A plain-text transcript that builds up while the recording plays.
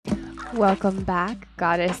Welcome back,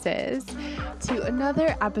 goddesses, to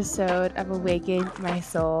another episode of Awaken My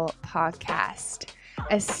Soul podcast,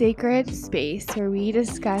 a sacred space where we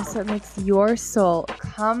discuss what makes your soul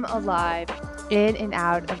come alive in and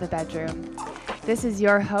out of the bedroom. This is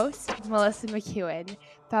your host, Melissa McEwen,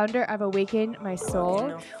 founder of Awaken My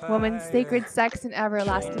Soul, woman's sacred sex and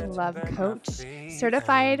everlasting love coach,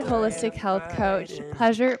 certified holistic health coach,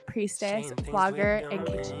 pleasure priestess, blogger, and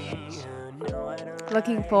kitchen witch.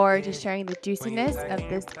 Looking forward to sharing the juiciness of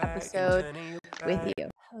this episode with you.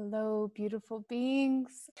 Hello, beautiful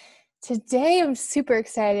beings. Today, I'm super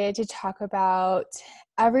excited to talk about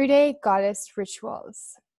everyday goddess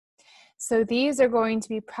rituals. So these are going to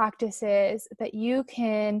be practices that you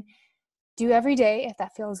can do every day if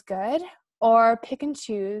that feels good, or pick and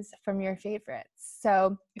choose from your favorites.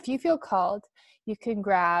 So if you feel called, you can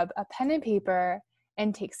grab a pen and paper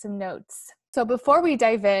and take some notes. So before we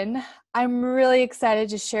dive in, I'm really excited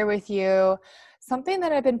to share with you something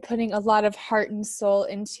that I've been putting a lot of heart and soul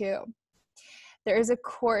into. There is a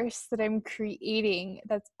course that I'm creating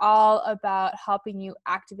that's all about helping you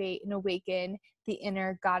activate and awaken the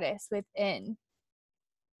inner goddess within.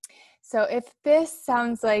 So if this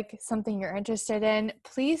sounds like something you're interested in,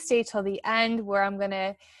 please stay till the end, where I'm going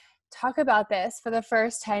to talk about this for the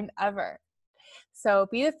first time ever. So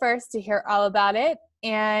be the first to hear all about it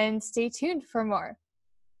and stay tuned for more.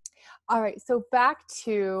 All right, so back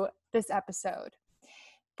to this episode.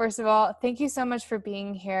 First of all, thank you so much for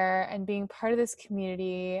being here and being part of this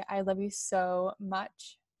community. I love you so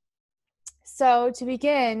much. So to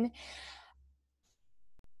begin,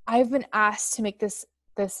 I've been asked to make this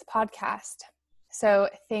podcast. So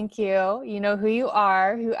thank you. You know who you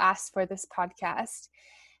are, who asked for this podcast.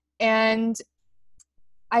 And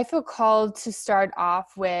I feel called to start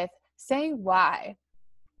off with saying why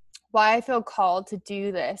I feel called to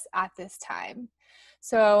do this at this time.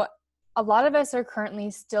 So a lot of us are currently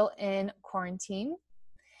still in quarantine.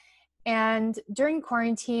 And during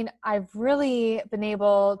quarantine, I've really been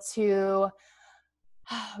able to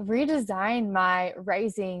redesign my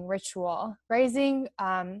rising ritual. Rising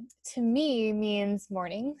to me means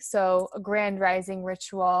morning. So a grand rising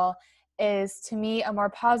ritual is to me a more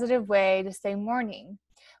positive way to say morning.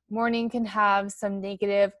 Morning can have some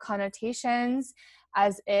negative connotations,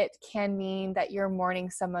 as it can mean that you're mourning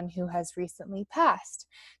someone who has recently passed.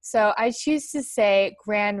 So I choose to say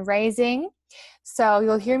grand rising. So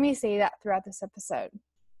you'll hear me say that throughout this episode.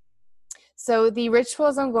 So the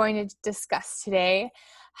rituals I'm going to discuss today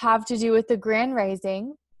have to do with the grand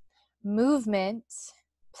rising, movement,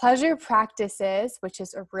 pleasure practices, which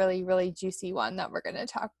is a really, really juicy one that we're going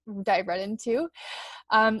to dive right into,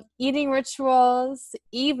 eating rituals,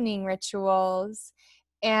 evening rituals,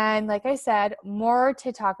 and like I said, more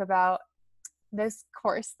to talk about this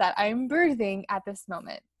course that I'm birthing at this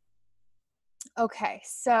moment. Okay,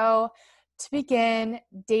 so to begin,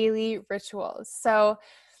 daily rituals. So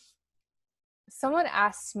someone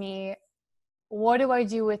asked me, what do I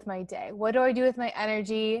do with my day? What do I do with my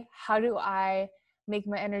energy? How do I make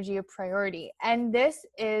my energy a priority? And this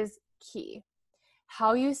is key.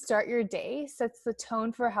 How you start your day sets the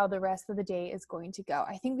tone for how the rest of the day is going to go.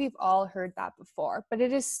 I think we've all heard that before, but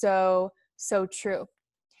it is so, so true.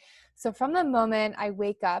 So from the moment I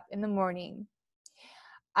wake up in the morning,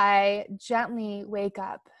 I gently wake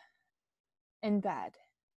up in bed,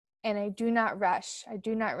 and I do not rush. I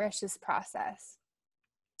do not rush this process.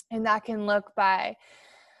 And that can look by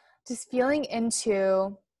just feeling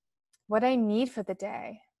into what I need for the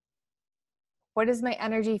day. What does my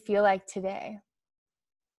energy feel like today?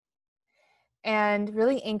 And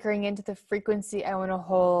really anchoring into the frequency I want to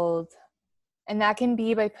hold. And that can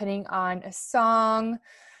be by putting on a song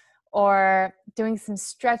or doing some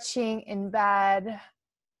stretching in bed. I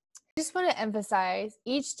just want to emphasize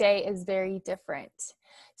each day is very different.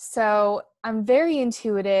 So I'm very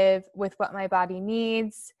intuitive with what my body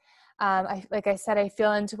needs. Like I said, I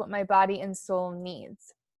feel into what my body and soul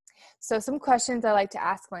needs. So some questions I like to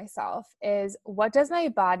ask myself is, what does my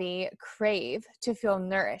body crave to feel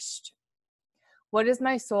nourished? What does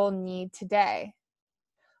my soul need today?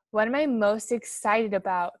 What am I most excited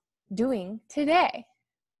about doing today?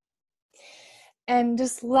 And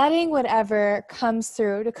just letting whatever comes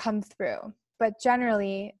through to come through. But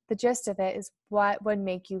generally, the gist of it is what would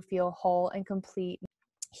make you feel whole and complete.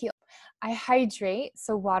 Heal. I hydrate,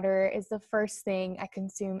 so water is the first thing I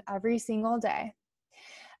consume every single day.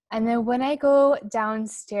 And then when I go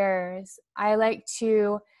downstairs, I like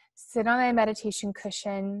to sit on my meditation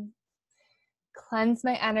cushion, cleanse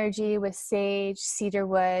my energy with sage, cedar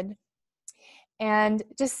wood, and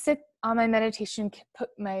just sit on my meditation, put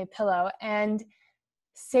my pillow and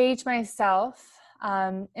sage myself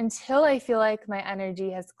until I feel like my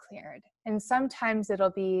energy has cleared. And sometimes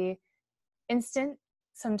it'll be instant.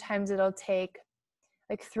 Sometimes it'll take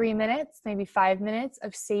like 3 minutes, maybe 5 minutes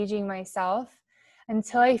of saging myself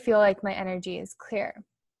until I feel like my energy is clear.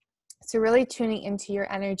 So really tuning into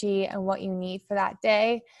your energy and what you need for that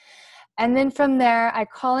day. And then from there, I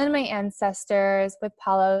call in my ancestors with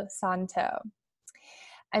Palo Santo.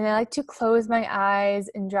 And I like to close my eyes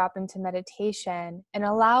and drop into meditation and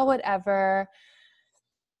allow whatever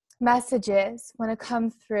messages want to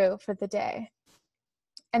come through for the day.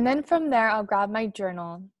 And then from there, I'll grab my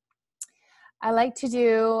journal. I like to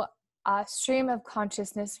do a stream of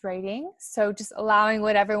consciousness writing. So just allowing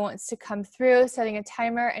whatever wants to come through, setting a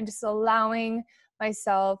timer, and just allowing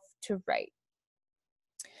myself to write.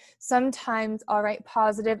 Sometimes I'll write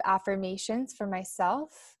positive affirmations for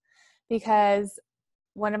myself because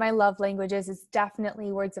one of my love languages is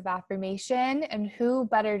definitely words of affirmation, and who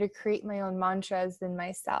better to create my own mantras than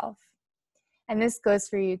myself? And this goes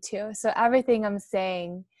for you too. So everything I'm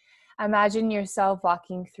saying, imagine yourself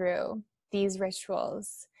walking through these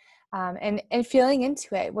rituals and feeling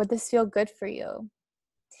into it. Would this feel good for you?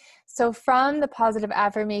 So from the positive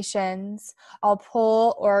affirmations, I'll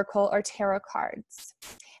pull oracle or tarot cards.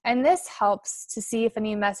 And this helps to see if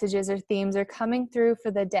any messages or themes are coming through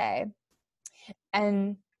for the day.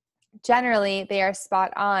 And generally, they are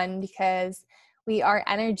spot on because we are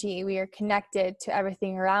energy. We are connected to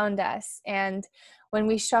everything around us. And when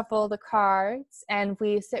we shuffle the cards and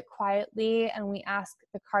we sit quietly and we ask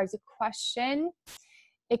the cards a question,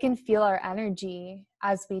 it can feel our energy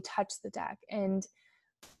as we touch the deck. And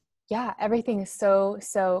yeah, everything is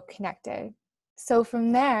so connected. So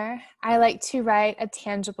from there, I like to write a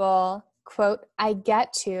tangible, quote, I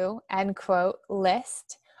get to, end quote,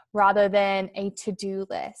 list rather than a to-do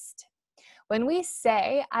list. When we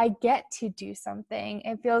say, I get to do something,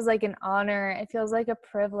 it feels like an honor, it feels like a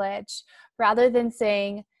privilege, rather than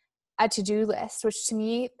saying a to-do list, which to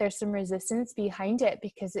me, there's some resistance behind it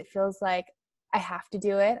because it feels like I have to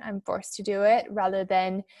do it, I'm forced to do it, rather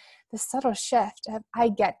than the subtle shift of I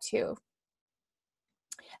get to.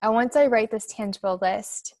 And once I write this tangible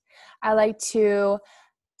list, I like to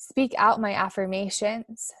speak out my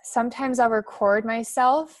affirmations. Sometimes I'll record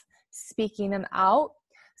myself speaking them out.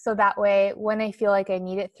 So that way, when I feel like I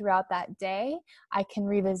need it throughout that day, I can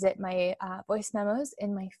revisit my voice memos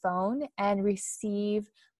in my phone and receive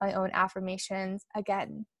my own affirmations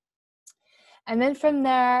again. And then from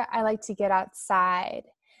there, I like to get outside.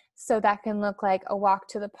 So that can look like a walk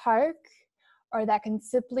to the park, or that can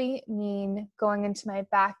simply mean going into my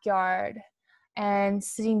backyard and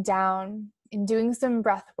sitting down and doing some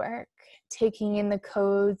breath work, taking in the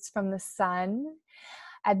codes from the sun,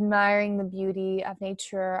 admiring the beauty of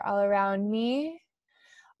nature all around me,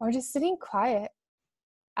 or just sitting quiet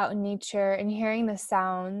out in nature and hearing the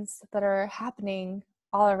sounds that are happening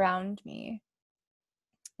all around me,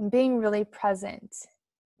 and being really present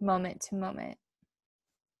moment to moment.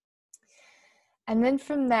 And then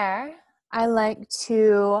from there, I like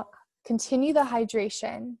to continue the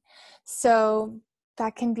hydration. So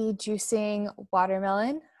that can be juicing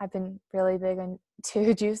watermelon. I've been really big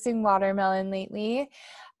into juicing watermelon lately.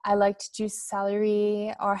 I like to juice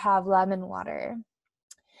celery or have lemon water.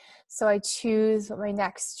 So I choose what my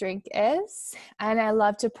next drink is, and I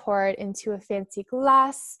love to pour it into a fancy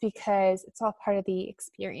glass because it's all part of the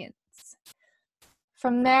experience.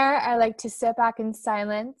 From there, I like to sit back in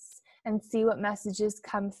silence and see what messages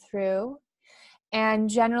come through. And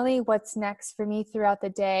generally what's next for me throughout the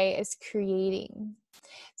day is creating.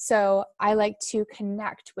 So I like to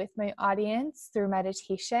connect with my audience through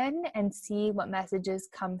meditation and see what messages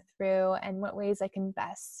come through and what ways I can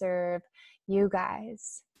best serve you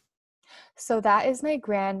guys. So that is my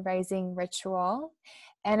grand rising ritual,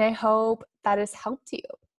 and I hope that has helped you.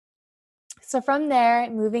 So from there,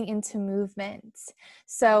 moving into movement.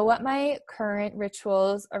 So what my current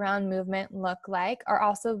rituals around movement look like are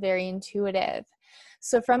also very intuitive.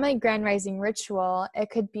 So from my grand rising ritual, it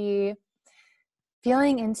could be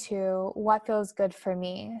feeling into what feels good for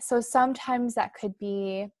me. So sometimes that could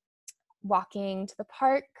be walking to the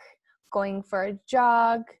park, going for a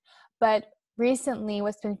jog, but recently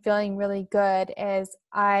what's been feeling really good is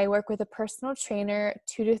I work with a personal trainer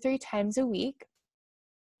 2 to 3 times a week.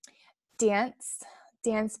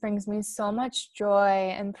 Dance brings me so much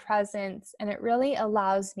joy and presence, and it really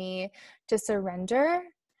allows me to surrender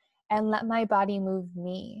and let my body move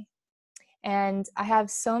me. And I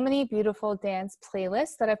have so many beautiful dance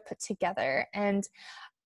playlists that I've put together, and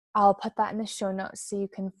I'll put that in the show notes so you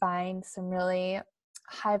can find some really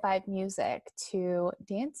high vibe music to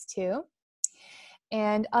dance to.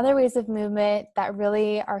 And other ways of movement that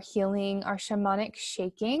really are healing are shamanic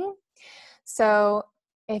shaking. So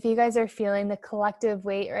if you guys are feeling the collective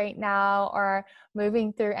weight right now or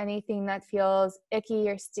moving through anything that feels icky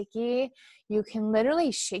or sticky, you can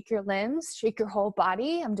literally shake your limbs, shake your whole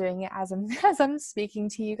body. I'm doing it as I'm speaking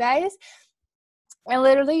to you guys, and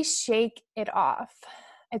literally shake it off.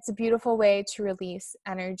 It's a beautiful way to release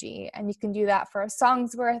energy, and you can do that for a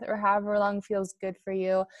song's worth or however long feels good for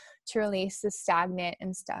you to release the stagnant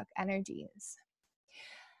and stuck energies.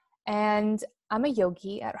 And I'm a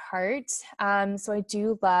yogi at heart, so I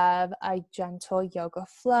do love a gentle yoga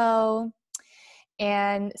flow.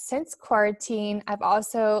 And since quarantine, I've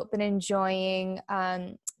also been enjoying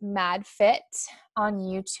Mad Fit on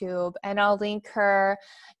YouTube, and I'll link her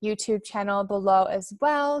YouTube channel below as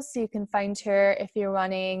well, so you can find her if you're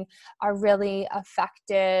running a really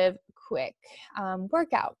effective, quick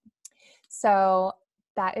workout. So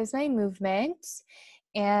that is my movement.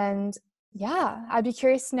 And yeah, I'd be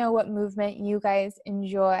curious to know what movement you guys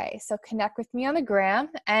enjoy. So connect with me on the gram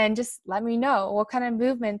and just let me know, what kind of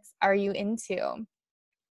movements are you into?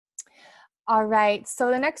 All right,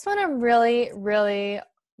 so the next one I'm really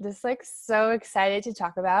just like so excited to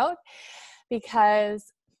talk about,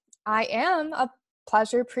 because I am a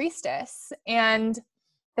pleasure priestess, and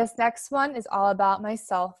this next one is all about my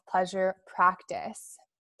self-pleasure practice.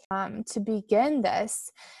 To begin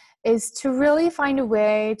this is to really find a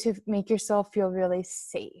way to make yourself feel really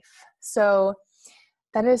safe. So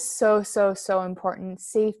that is so important.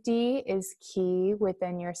 Safety is key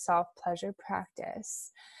within your self-pleasure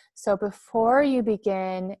practice. So before you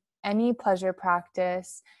begin any pleasure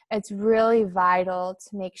practice, it's really vital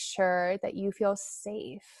to make sure that you feel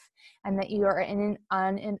safe and that you are in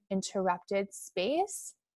an uninterrupted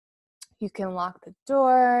space. You can lock the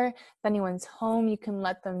door. If anyone's home, you can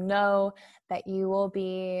let them know that you will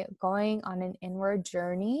be going on an inward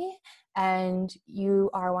journey and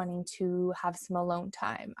you are wanting to have some alone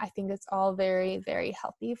time. I think it's all very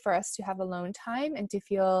healthy for us to have alone time and to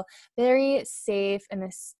feel very safe in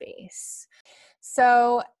a space.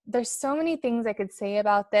 So there's so many things I could say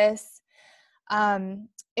about this.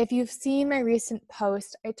 If you've seen my recent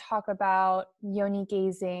post, I talk about yoni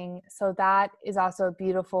gazing. So that is also a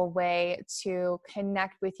beautiful way to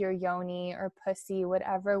connect with your yoni or pussy,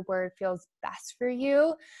 whatever word feels best for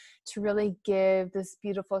you, to really give this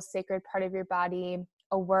beautiful sacred part of your body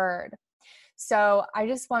a word. So I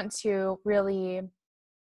just want to really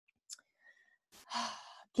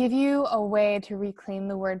give you a way to reclaim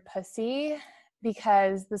the word pussy,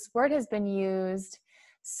 because this word has been used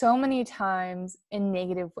so many times in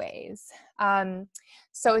negative ways.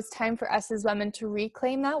 So it's time for us as women to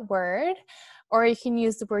reclaim that word, or you can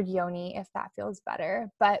use the word yoni if that feels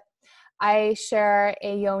better. But I share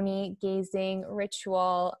a yoni gazing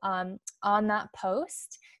ritual on that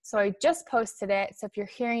post. So I just posted it. So if you're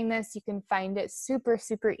hearing this, you can find it super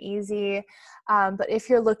easy. But if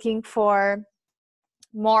you're looking for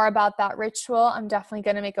more about that ritual, I'm definitely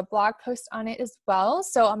going to make a blog post on it as well.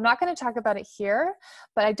 So I'm not going to talk about it here,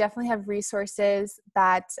 but I definitely have resources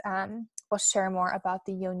that will share more about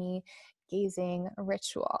the yoni gazing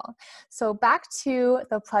ritual. So back to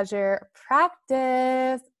the pleasure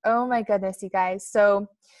practice. Oh my goodness, you guys. So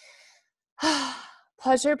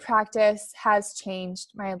pleasure practice has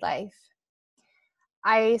changed my life.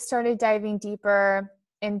 I started diving deeper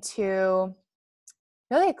into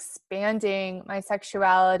really expanding my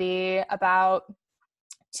sexuality about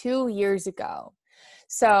 2 years ago.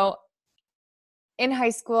 So in high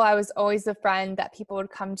school, I was always the friend that people would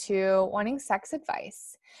come to wanting sex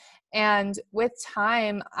advice. And with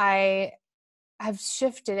time, I have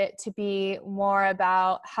shifted it to be more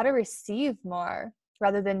about how to receive more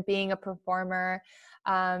rather than being a performer.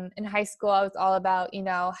 In high school, I was all about,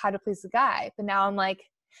 how to please the guy. But now I'm like,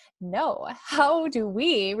 no, how do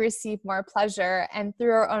we receive more pleasure? And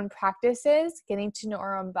through our own practices, getting to know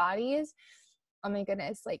our own bodies, oh my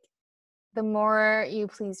goodness, like the more you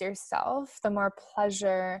please yourself, the more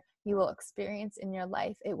pleasure you will experience in your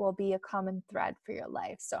life. It will be a common thread for your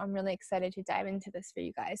life. So I'm really excited to dive into this for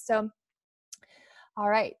you guys. So, all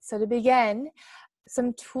right, so to begin,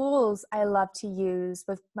 some tools I love to use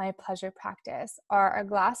with my pleasure practice are a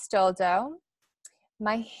glass dildo,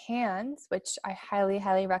 my hands, which I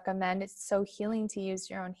highly recommend. It's so healing to use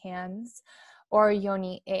your own hands, or a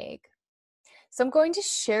yoni egg. So I'm going to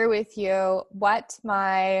share with you what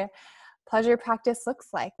my pleasure practice looks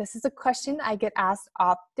like. This is a question I get asked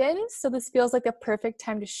often, so this feels like a perfect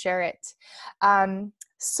time to share it.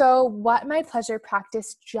 So what my pleasure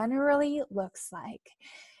practice generally looks like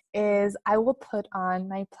is I will put on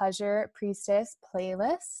my Pleasure Priestess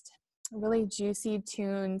playlist. really juicy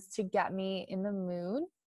tunes to get me in the mood.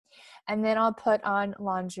 And then I'll put on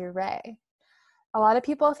lingerie. A lot of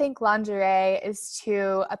people think lingerie is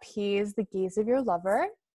to appease the gaze of your lover,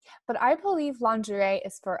 but I believe lingerie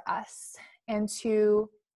is for us and to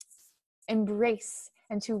embrace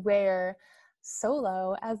and to wear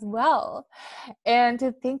solo as well. And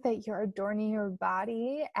to think that you're adorning your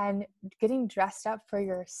body and getting dressed up for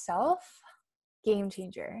yourself, game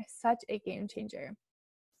changer, such a game changer.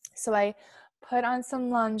 So I put on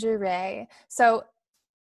some lingerie. So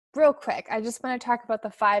real quick, I just want to talk about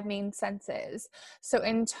the 5 main senses. So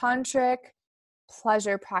in tantric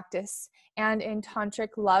pleasure practice and in tantric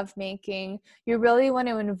lovemaking, you really want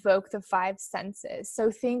to invoke the 5 senses.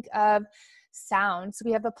 So think of sound. So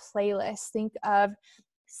we have a playlist. Think of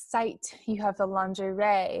sight. You have the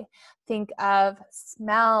lingerie. Think of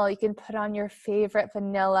smell. You can put on your favorite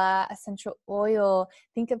vanilla essential oil.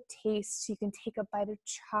 Think of taste. You can take a bite of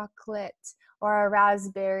chocolate or a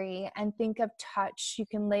raspberry. And think of touch. You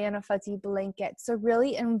can lay on a fuzzy blanket. So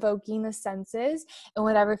really invoking the senses and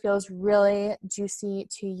whatever feels really juicy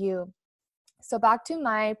to you. So back to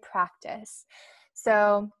my practice.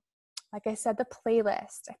 So like I said, the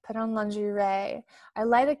playlist, I put on lingerie, I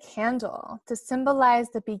light a candle to symbolize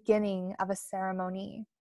the beginning of a ceremony.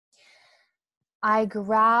 I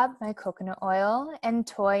grab my coconut oil and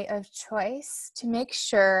toy of choice to make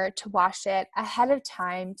sure to wash it ahead of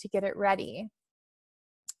time to get it ready.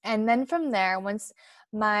 And then from there, once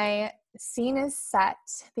my scene is set,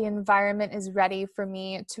 the environment is ready for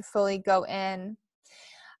me to fully go in,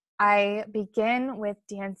 I begin with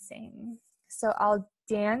dancing. So I'll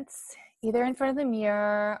dance either in front of the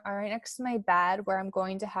mirror or right next to my bed where I'm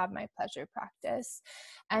going to have my pleasure practice.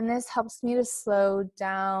 And this helps me to slow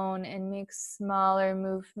down and make smaller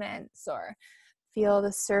movements or feel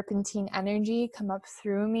the serpentine energy come up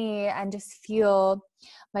through me and just feel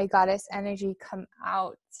my goddess energy come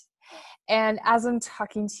out. And as I'm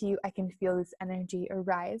talking to you, I can feel this energy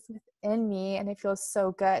arise within me and it feels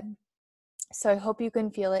so good. So I hope you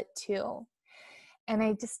can feel it too. And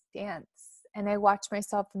I just dance and I watch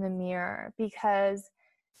myself in the mirror, because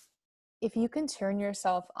if you can turn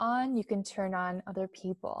yourself on, you can turn on other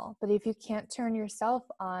people. But if you can't turn yourself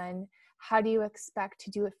on, how do you expect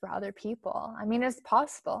to do it for other people? I mean, it's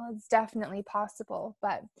possible. It's definitely possible.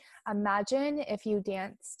 But imagine if you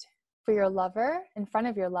danced for your lover, in front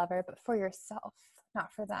of your lover, but for yourself,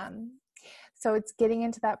 not for them. So it's getting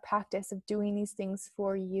into that practice of doing these things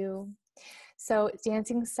for you. So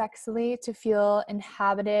dancing sexily to feel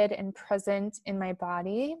inhabited and present in my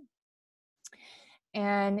body.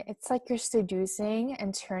 And it's like you're seducing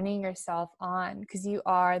and turning yourself on because you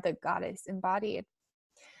are the goddess embodied.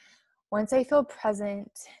 Once I feel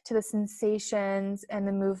present to the sensations and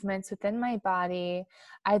the movements within my body,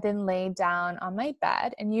 I then lay down on my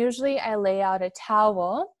bed. And usually I lay out a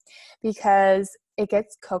towel because it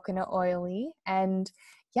gets coconut oily and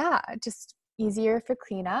just easier for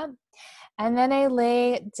cleanup. And then I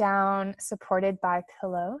lay down supported by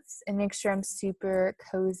pillows and make sure I'm super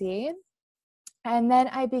cozy. And then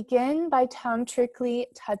I begin by tantrically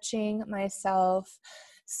touching myself.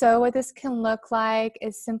 So what this can look like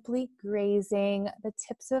is simply grazing the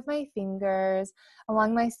tips of my fingers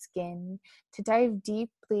along my skin to dive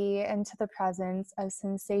deeply into the presence of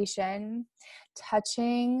sensation,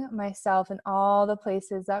 touching myself in all the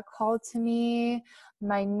places that call to me,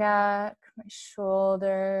 my neck, my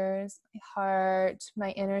shoulders, my heart,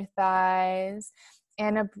 my inner thighs,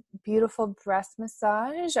 and a beautiful breast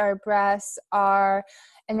massage. Our breasts are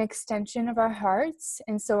an extension of our hearts,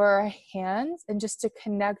 and so are our hands. And just to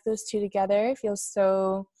connect those two together feels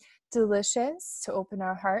so delicious to open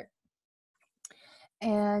our heart.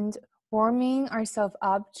 And warming ourselves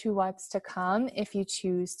up to what's to come if you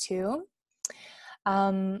choose to.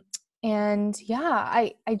 I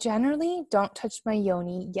generally don't touch my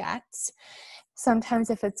yoni yet. Sometimes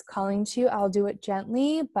if it's calling to, I'll do it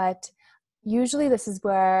gently, but usually this is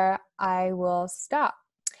where I will stop.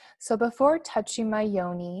 So before touching my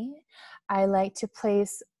yoni, I like to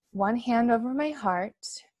place one hand over my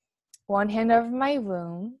heart, one hand over my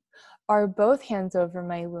womb, or both hands over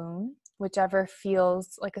my womb, whichever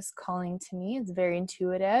feels like it's calling to me. It's very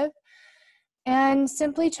intuitive. And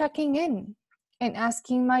simply checking in and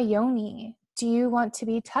asking my yoni, do you want to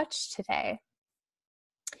be touched today?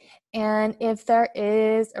 And if there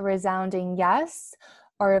is a resounding yes,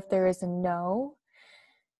 or if there is a no,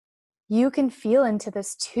 you can feel into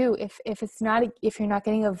this too. If you're not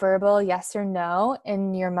getting a verbal yes or no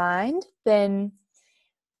in your mind, then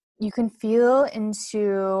you can feel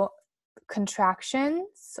into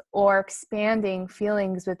contractions or expanding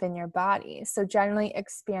feelings within your body. So generally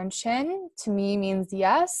expansion to me means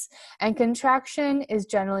yes, and contraction is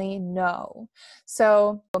generally no.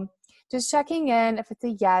 So just checking in if it's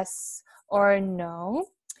a yes or a no.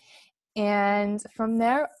 And from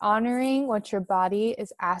there, honoring what your body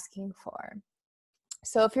is asking for.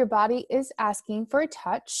 So if your body is asking for a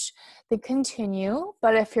touch, then continue.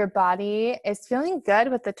 But if your body is feeling good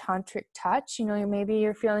with the tantric touch, maybe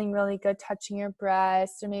you're feeling really good touching your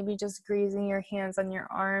breast, or maybe just grazing your hands on your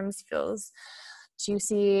arms feels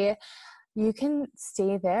juicy, you can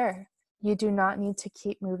stay there. You do not need to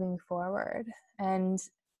keep moving forward, and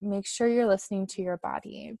make sure you're listening to your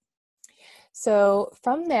body. So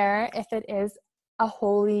from there, if it is a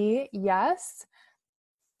holy yes,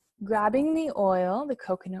 grabbing the oil, the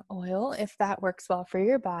coconut oil, if that works well for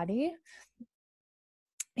your body.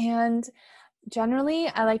 And generally,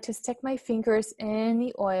 I like to stick my fingers in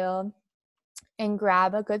the oil and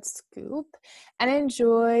grab a good scoop and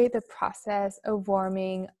enjoy the process of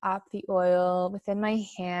warming up the oil within my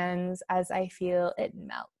hands as I feel it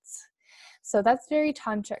melts. So that's very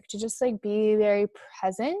tantric, to just be very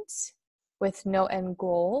present with no end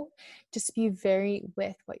goal. Just be very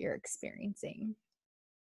with what you're experiencing.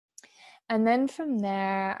 And then from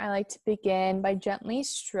there, I like to begin by gently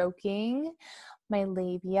stroking my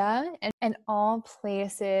labia and all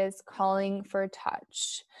places calling for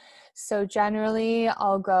touch. So generally,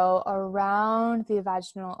 I'll go around the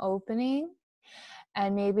vaginal opening,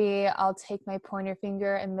 and maybe I'll take my pointer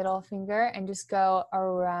finger and middle finger and just go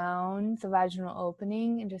around the vaginal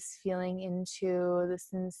opening and just feeling into the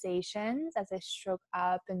sensations as I stroke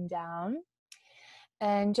up and down.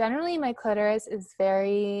 And generally, my clitoris is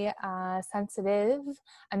very sensitive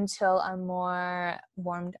until I'm more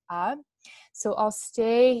warmed up. So I'll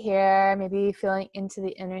stay here, maybe feeling into the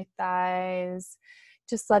inner thighs,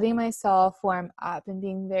 just letting myself warm up and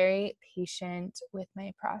being very patient with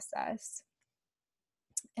my process.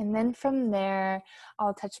 And then from there,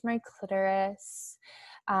 I'll touch my clitoris,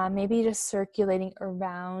 maybe just circulating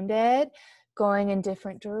around it, going in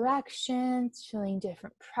different directions, feeling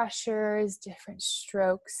different pressures, different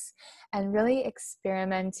strokes, and really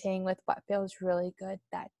experimenting with what feels really good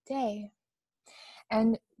that day.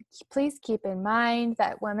 And please keep in mind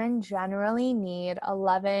that women generally need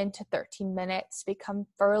 11 to 13 minutes to become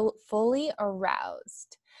fully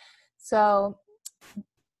aroused. So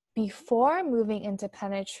before moving into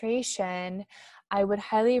penetration, I would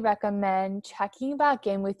highly recommend checking back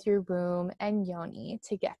in with your womb and yoni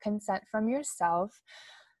to get consent from yourself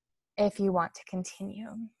if you want to continue.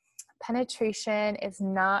 Penetration is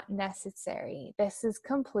not necessary. This is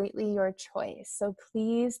completely your choice. So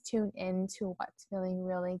please tune in to what's feeling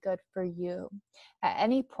really good for you. At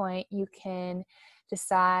any point, you can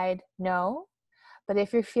decide no, but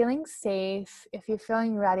if you're feeling safe, if you're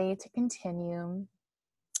feeling ready to continue,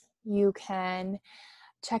 you can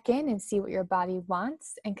check in and see what your body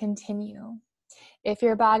wants and continue. If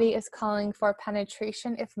your body is calling for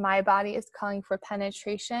penetration, if my body is calling for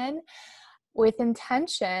penetration, with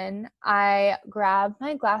intention, I grab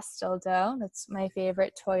my glass dildo, that's my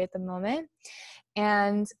favorite toy at the moment,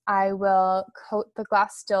 and I will coat the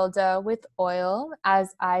glass dildo with oil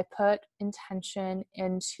as I put intention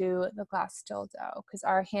into the glass dildo, because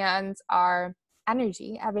our hands are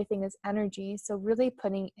energy, everything is energy. So really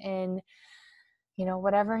putting in,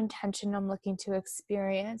 whatever intention I'm looking to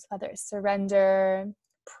experience, whether it's surrender,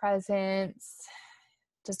 presence,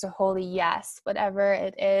 just a holy yes, whatever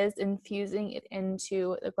it is, infusing it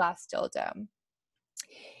into the glass dildo.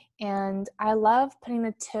 And I love putting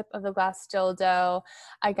the tip of the glass dildo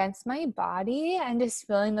against my body and just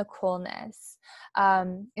feeling the coolness,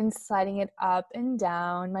 and sliding it up and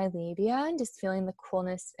down my labia and just feeling the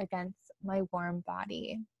coolness against my warm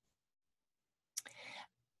body.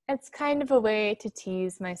 It's kind of a way to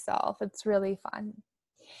tease myself. It's really fun.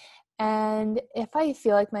 And if I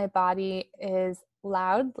feel like my body is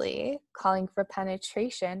loudly calling for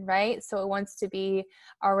penetration, right? So it wants to be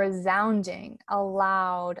a resounding, a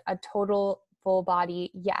loud, a total full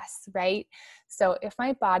body yes, right? So if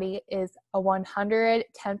my body is a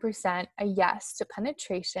 110% a yes to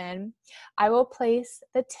penetration, I will place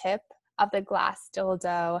the tip of the glass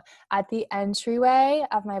dildo at the entryway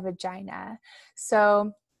of my vagina.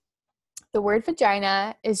 So the word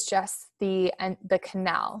vagina is just the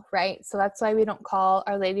canal, right? So that's why we don't call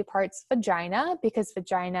our lady parts vagina, because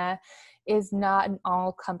vagina is not an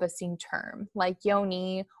all-encompassing term like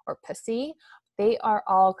yoni or pussy. They are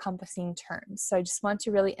all-encompassing terms. So I just want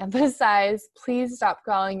to really emphasize, please stop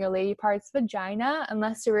calling your lady parts vagina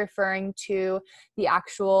unless you're referring to the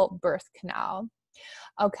actual birth canal.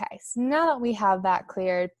 Okay, so now that we have that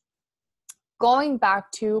cleared, going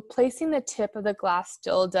back to placing the tip of the glass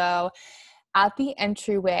dildo at the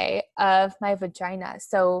entryway of my vagina.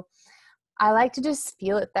 So I like to just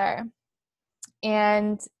feel it there.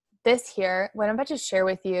 And this here, what I'm about to share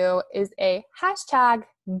with you, is a hashtag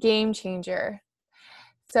game changer.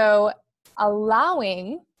 So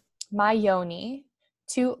allowing my yoni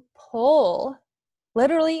to pull,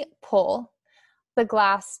 literally pull, the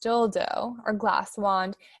glass dildo or glass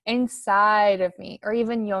wand inside of me, or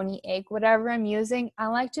even yoni egg, whatever I'm using. I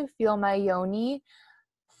like to feel my yoni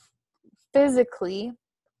physically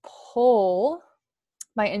pull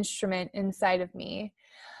my instrument inside of me.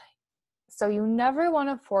 So you never want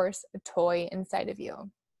to force a toy inside of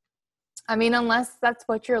you. I mean, unless that's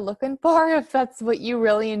what you're looking for, if that's what you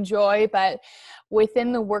really enjoy. But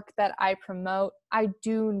within the work that I promote, I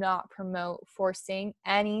do not promote forcing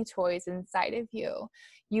any toys inside of you.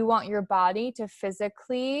 You want your body to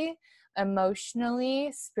physically,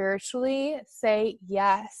 emotionally, spiritually say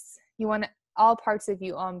yes. You want all parts of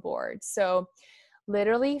you on board. So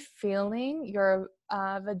literally feeling your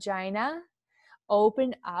vagina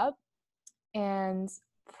open up and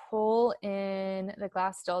pull in the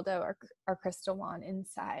glass dildo or crystal wand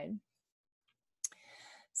inside.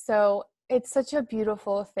 So it's such a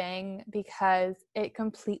beautiful thing because it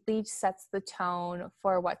completely sets the tone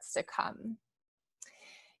for what's to come.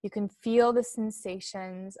 You can feel the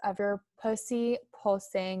sensations of your pussy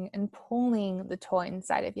pulsing and pulling the toy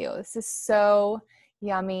inside of you. This is so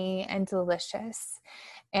yummy and delicious.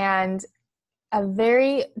 And a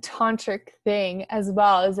very tantric thing as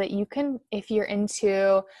well is that you can, if you're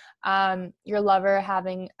into your lover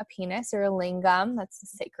having a penis or a lingam, that's a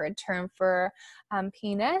sacred term for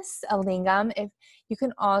penis, a lingam, if you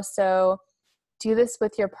can also do this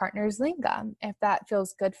with your partner's lingam, if that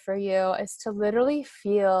feels good for you, is to literally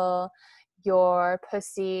feel your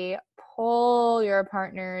pussy pull your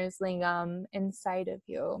partner's lingam inside of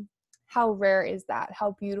you. How rare is that?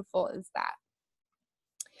 How beautiful is that?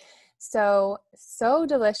 So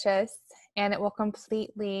delicious, and it will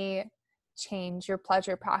completely change your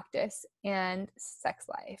pleasure practice and sex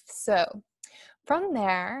life. So from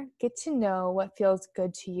there, get to know what feels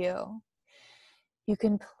good to you. You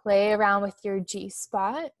can play around with your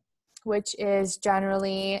G-spot, which is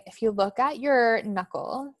generally, if you look at your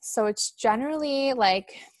knuckle, so it's generally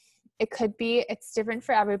like, it's different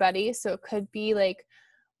for everybody. So it could be like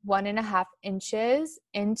 1.5 inches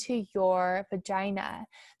into your vagina.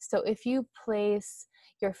 So if you place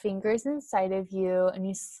your fingers inside of you and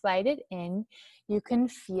you slide it in, you can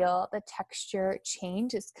feel the texture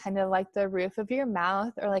change. It's kind of like the roof of your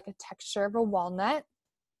mouth or like a texture of a walnut.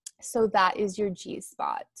 So that is your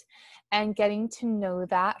G-spot. And getting to know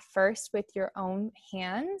that first with your own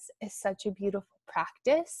hands is such a beautiful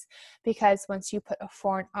practice, because once you put a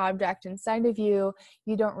foreign object inside of you,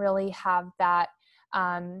 you don't really have that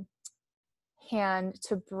hand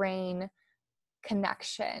to brain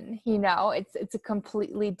connection. It's a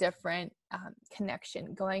completely different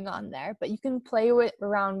connection going on there. But you can play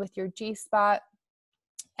around with your G-spot.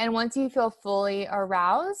 And once you feel fully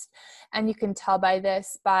aroused, and you can tell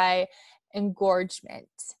by engorgement.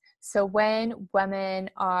 So when women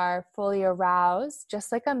are fully aroused,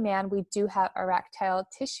 just like a man, we do have erectile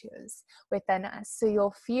tissues within us. So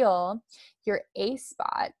you'll feel your A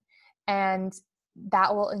spot, and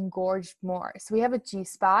that will engorge more. So we have a G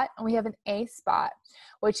spot and we have an A spot,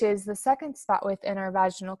 which is the second spot within our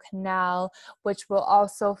vaginal canal, which will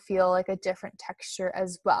also feel like a different texture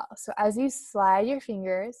as well. So as you slide your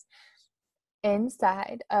fingers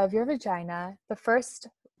inside of your vagina, the first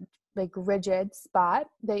like rigid spot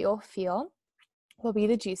that you'll feel will be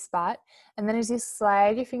the G spot. And then as you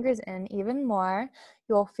slide your fingers in even more,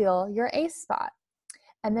 you'll feel your A spot.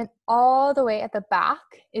 And then all the way at the back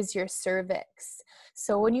is your cervix.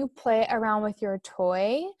 So when you play around with your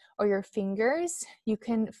toy or your fingers, you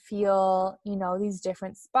can feel, these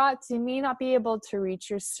different spots. You may not be able to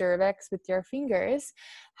reach your cervix with your fingers.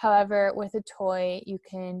 However, with a toy, you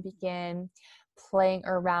can begin playing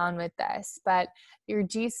around with this. But your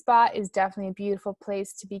G-spot is definitely a beautiful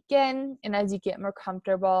place to begin. And as you get more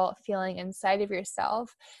comfortable feeling inside of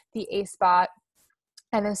yourself, the A-spot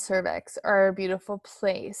and the cervix are a beautiful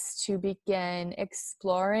place to begin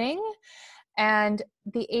exploring. And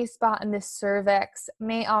the A-spot and the cervix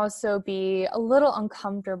may also be a little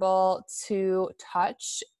uncomfortable to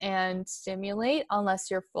touch and stimulate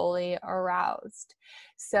unless you're fully aroused.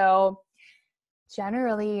 So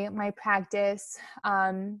generally, my practice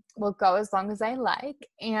will go as long as I like.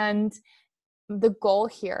 And the goal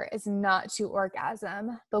here is not to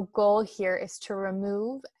orgasm. The goal here is to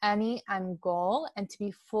remove any end goal and to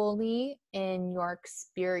be fully in your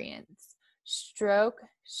experience. stroke,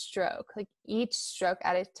 stroke, like each stroke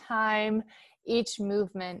at a time, each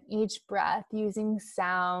movement, each breath, using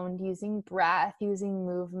sound, using breath, using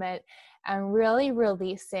movement, and really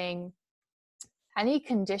releasing any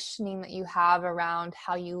conditioning that you have around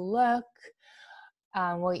how you look,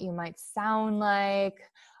 what you might sound like,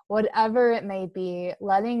 whatever it may be,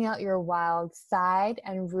 letting out your wild side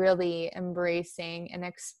and really embracing and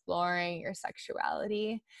exploring your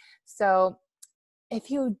sexuality. So if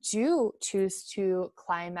you do choose to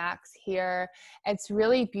climax here, it's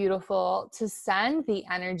really beautiful to send the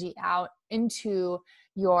energy out into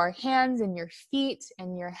your hands and your feet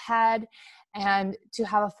and your head, and to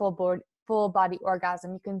have a full body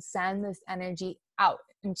orgasm. You can send this energy out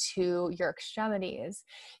into your extremities.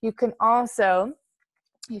 You can also,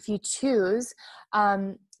 if you choose,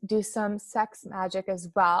 do some sex magic as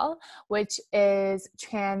well, which is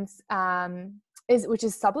which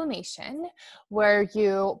is sublimation, where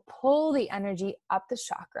you pull the energy up the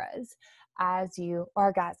chakras as you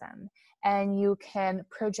orgasm, and you can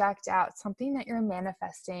project out something that you're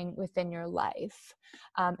manifesting within your life,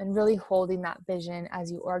 and really holding that vision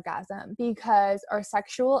as you orgasm, because our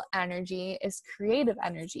sexual energy is creative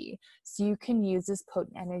energy. So you can use this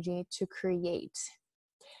potent energy to create.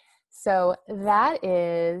 So that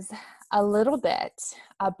is a little bit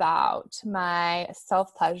about my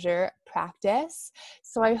self-pleasure practice.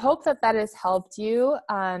 So I hope that that has helped you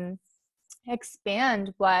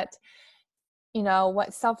expand what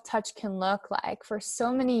self-touch can look like. For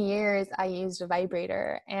so many years, I used a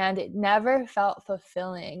vibrator and it never felt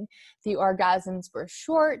fulfilling. The orgasms were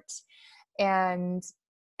short and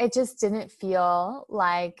it just didn't feel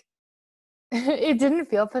like it didn't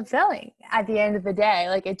feel fulfilling at the end of the day.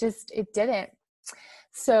 Like it didn't.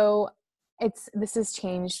 So this has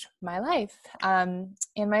changed my life, and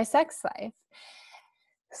my sex life.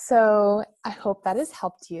 So I hope that has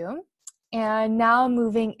helped you. And now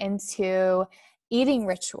moving into eating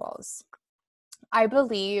rituals. I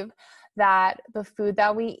believe that the food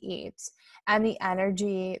that we eat and the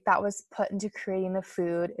energy that was put into creating the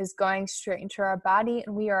food is going straight into our body,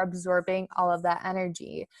 and we are absorbing all of that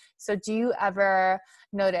energy. So do you ever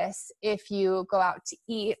notice if you go out to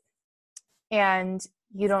eat and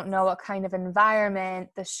you don't know what kind of environment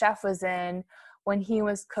the chef was in when he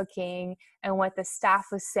was cooking and what the staff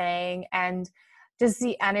was saying, and just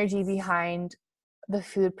the energy behind the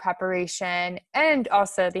food preparation and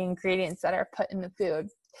also the ingredients that are put in the food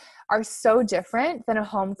are so different than a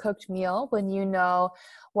home-cooked meal when you know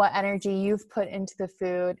what energy you've put into the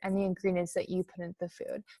food and the ingredients that you put into the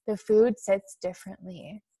food. The food sits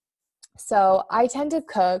differently. So I tend to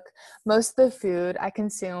cook most of the food I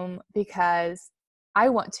consume because I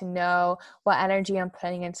want to know what energy I'm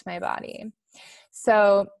putting into my body.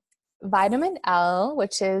 So vitamin L,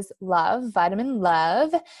 which is love, vitamin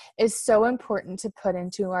love, is so important to put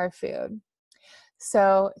into our food.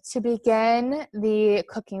 So to begin the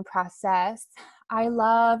cooking process, I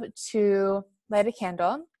love to light a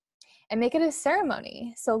candle and make it a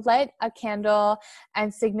ceremony. So light a candle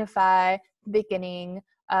and signify the beginning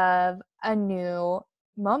of a new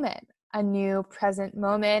moment, a new present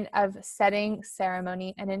moment of setting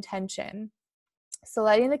ceremony and intention. So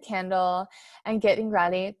lighting the candle and getting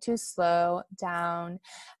ready to slow down.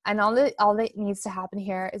 And all that needs to happen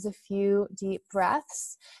here is a few deep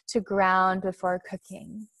breaths to ground before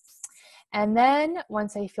cooking. And then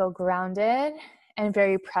once I feel grounded and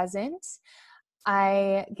very present,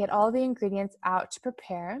 I get all the ingredients out to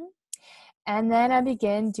prepare. And then I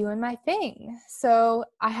begin doing my thing. So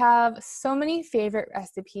I have so many favorite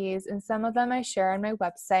recipes, and some of them I share on my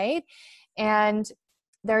website. And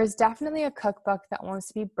there's definitely a cookbook that wants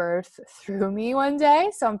to be birthed through me one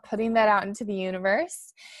day. So I'm putting that out into the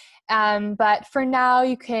universe. But for now,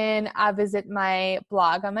 you can visit my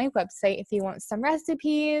blog on my website if you want some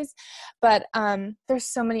recipes. But there's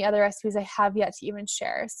so many other recipes I have yet to even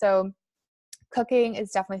share. So cooking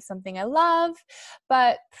is definitely something I love.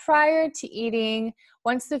 But prior to eating,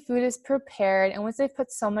 once the food is prepared and once I've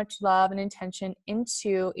put so much love and intention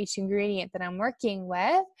into each ingredient that I'm working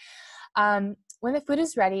with, when the food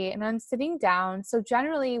is ready and I'm sitting down, so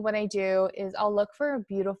generally what I do is I'll look for a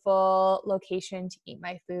beautiful location to eat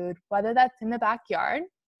my food, whether that's in the backyard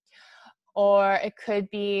or it could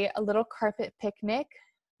be a little carpet picnic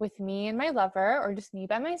with me and my lover, or just me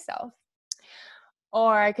by myself.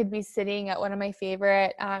 Or I could be sitting at one of my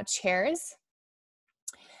favorite chairs.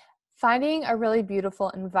 Finding a really beautiful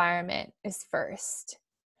environment is first.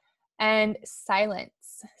 And silence.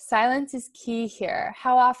 Silence is key here.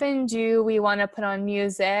 How often do we want to put on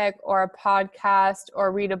music or a podcast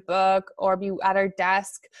or read a book or be at our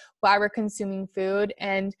desk while we're consuming food,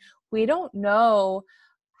 and we don't know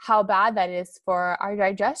how bad that is for our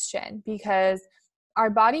digestion, because our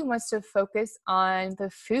body wants to focus on the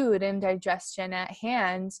food and digestion at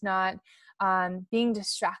hand, not being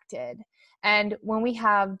distracted. And when we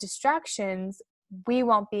have distractions, we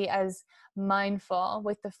won't be as mindful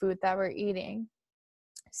with the food that we're eating.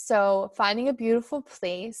 So finding a beautiful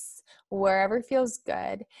place, wherever feels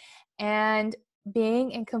good, and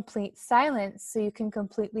being in complete silence so you can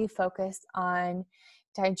completely focus on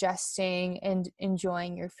digesting and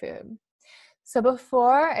enjoying your food. So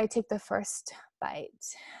before I take the first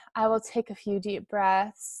bite, I will take a few deep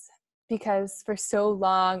breaths, because for so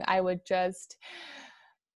long I would just,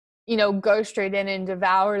 go straight in and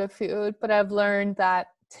devour the food. But I've learned that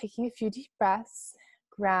taking a few deep breaths,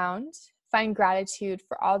 ground, find gratitude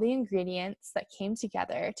for all the ingredients that came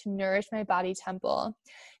together to nourish my body temple,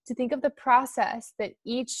 to think of the process that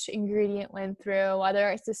each ingredient went through, whether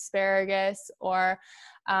it's asparagus or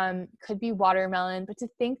could be watermelon, but to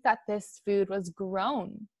think that this food was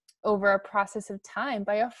grown over a process of time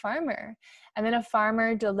by a farmer, and then a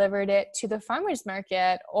farmer delivered it to the farmer's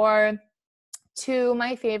market or to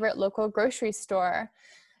my favorite local grocery store.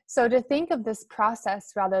 So to think of this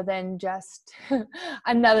process rather than just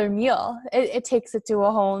another meal, it takes it to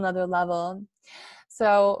a whole nother level.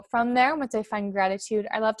 So from there, once I find gratitude,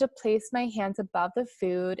 I love to place my hands above the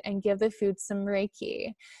food and give the food some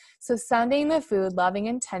Reiki. So sending the food loving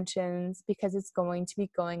intentions, because it's going to be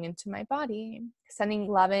going into my body, sending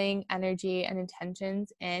loving energy and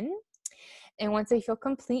intentions in. And once I feel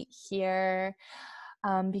complete here,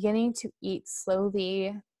 beginning to eat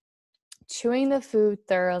slowly, chewing the food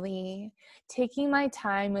thoroughly, taking my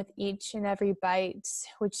time with each and every bite,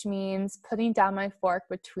 which means putting down my fork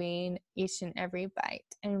between each and every bite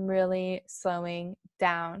and really slowing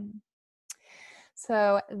down.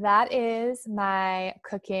 So that is my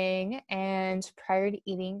cooking and prior to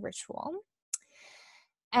eating ritual.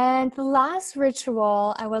 And the last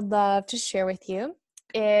ritual I would love to share with you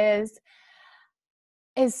is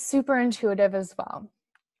super intuitive as well.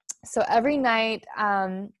 So every night,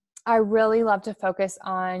 I really love to focus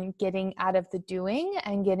on getting out of the doing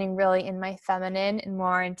and getting really in my feminine and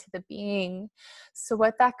more into the being. So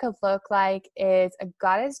what that could look like is a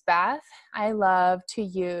goddess bath. I love to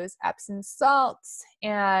use Epsom salts,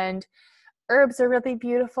 and herbs are really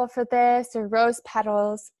beautiful for this, or rose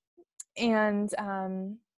petals. And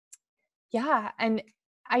and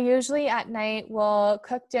I usually at night will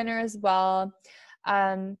cook dinner as well.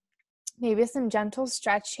 Maybe some gentle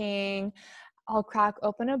stretching. I'll crack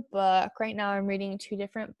open a book. Right now I'm reading 2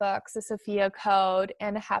 different books, The Sophia Code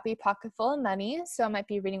and A Happy Pocket Full of Money. So I might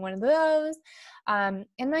be reading one of those. And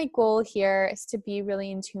my goal here is to be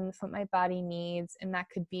really in tune with what my body needs. And that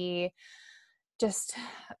could be just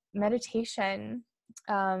meditation,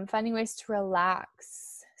 finding ways to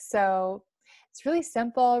relax. So it's really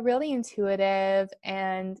simple, really intuitive,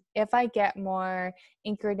 and if I get more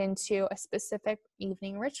anchored into a specific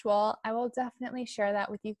evening ritual, I will definitely share that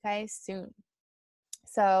with you guys soon.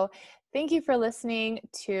 So thank you for listening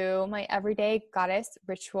to my everyday goddess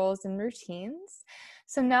rituals and routines.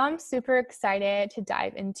 So now I'm super excited to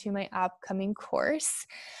dive into my upcoming course.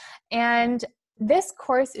 And this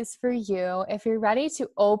course is for you if you're ready to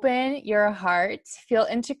open your heart, feel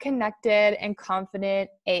interconnected and confident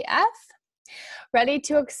AF, ready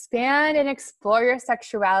to expand and explore your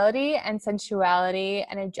sexuality and sensuality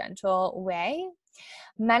in a gentle way,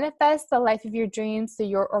 manifest the life of your dreams through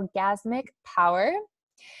your orgasmic power,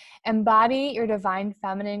 embody your divine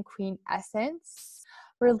feminine queen essence,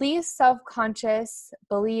 release self-conscious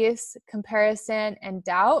beliefs, comparison, and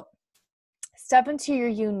doubt, step into your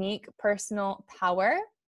unique personal power,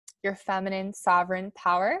 your feminine sovereign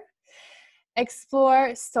power,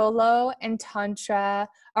 explore solo and tantra,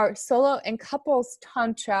 or solo and couples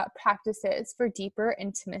tantra practices for deeper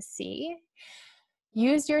intimacy.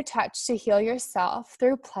 Use your touch to heal yourself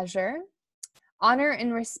through pleasure. Honor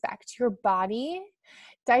and respect your body.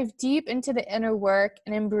 Dive deep into the inner work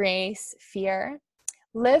and embrace fear.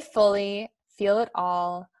 Live fully, feel it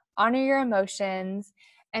all, honor your emotions,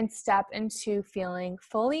 and step into feeling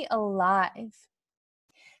fully alive.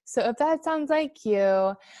 So if that sounds like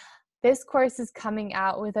you, this course is coming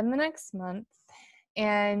out within the next month,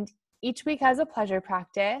 and each week has a pleasure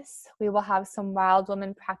practice. We will have some wild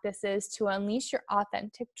woman practices to unleash your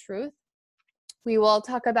authentic truth. We will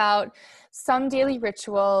talk about some daily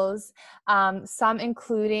rituals, some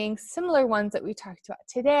including similar ones that we talked about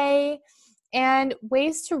today, and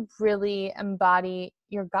ways to really embody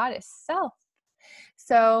your goddess self.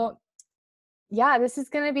 So yeah, this is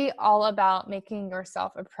going to be all about making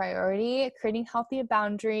yourself a priority, creating healthy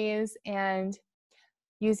boundaries, and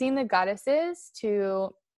using the goddesses to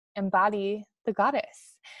embody the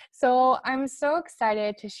goddess. So I'm so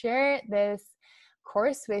excited to share this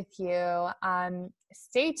course with you.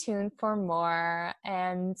 Stay tuned for more.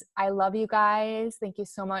 And I love you guys. Thank you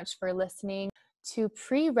so much for listening. To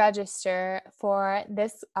pre-register for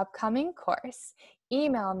this upcoming course,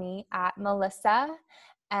 email me at Melissa,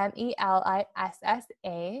 Melissa,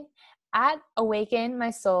 at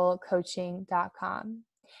awakenmysoulcoaching.com.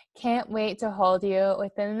 Can't wait to hold you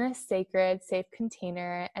within this sacred, safe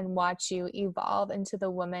container and watch you evolve into the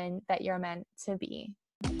woman that you're meant to be.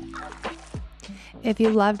 If you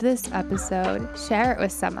loved this episode, share it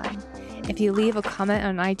with someone. If you leave a comment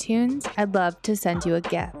on iTunes, I'd love to send you a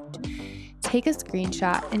gift. Take a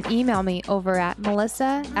screenshot and email me over at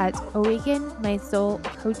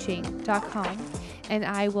melissa@awakenmysoulcoaching.com, and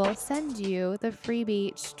I will send you the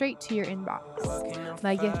freebie straight to your inbox.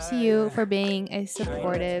 My gift to you for being a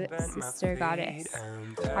supportive sister goddess.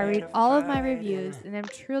 I read all of my reviews and I'm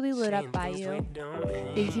truly lit up by you.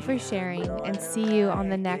 Thank you for sharing, and see you on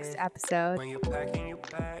the next episode.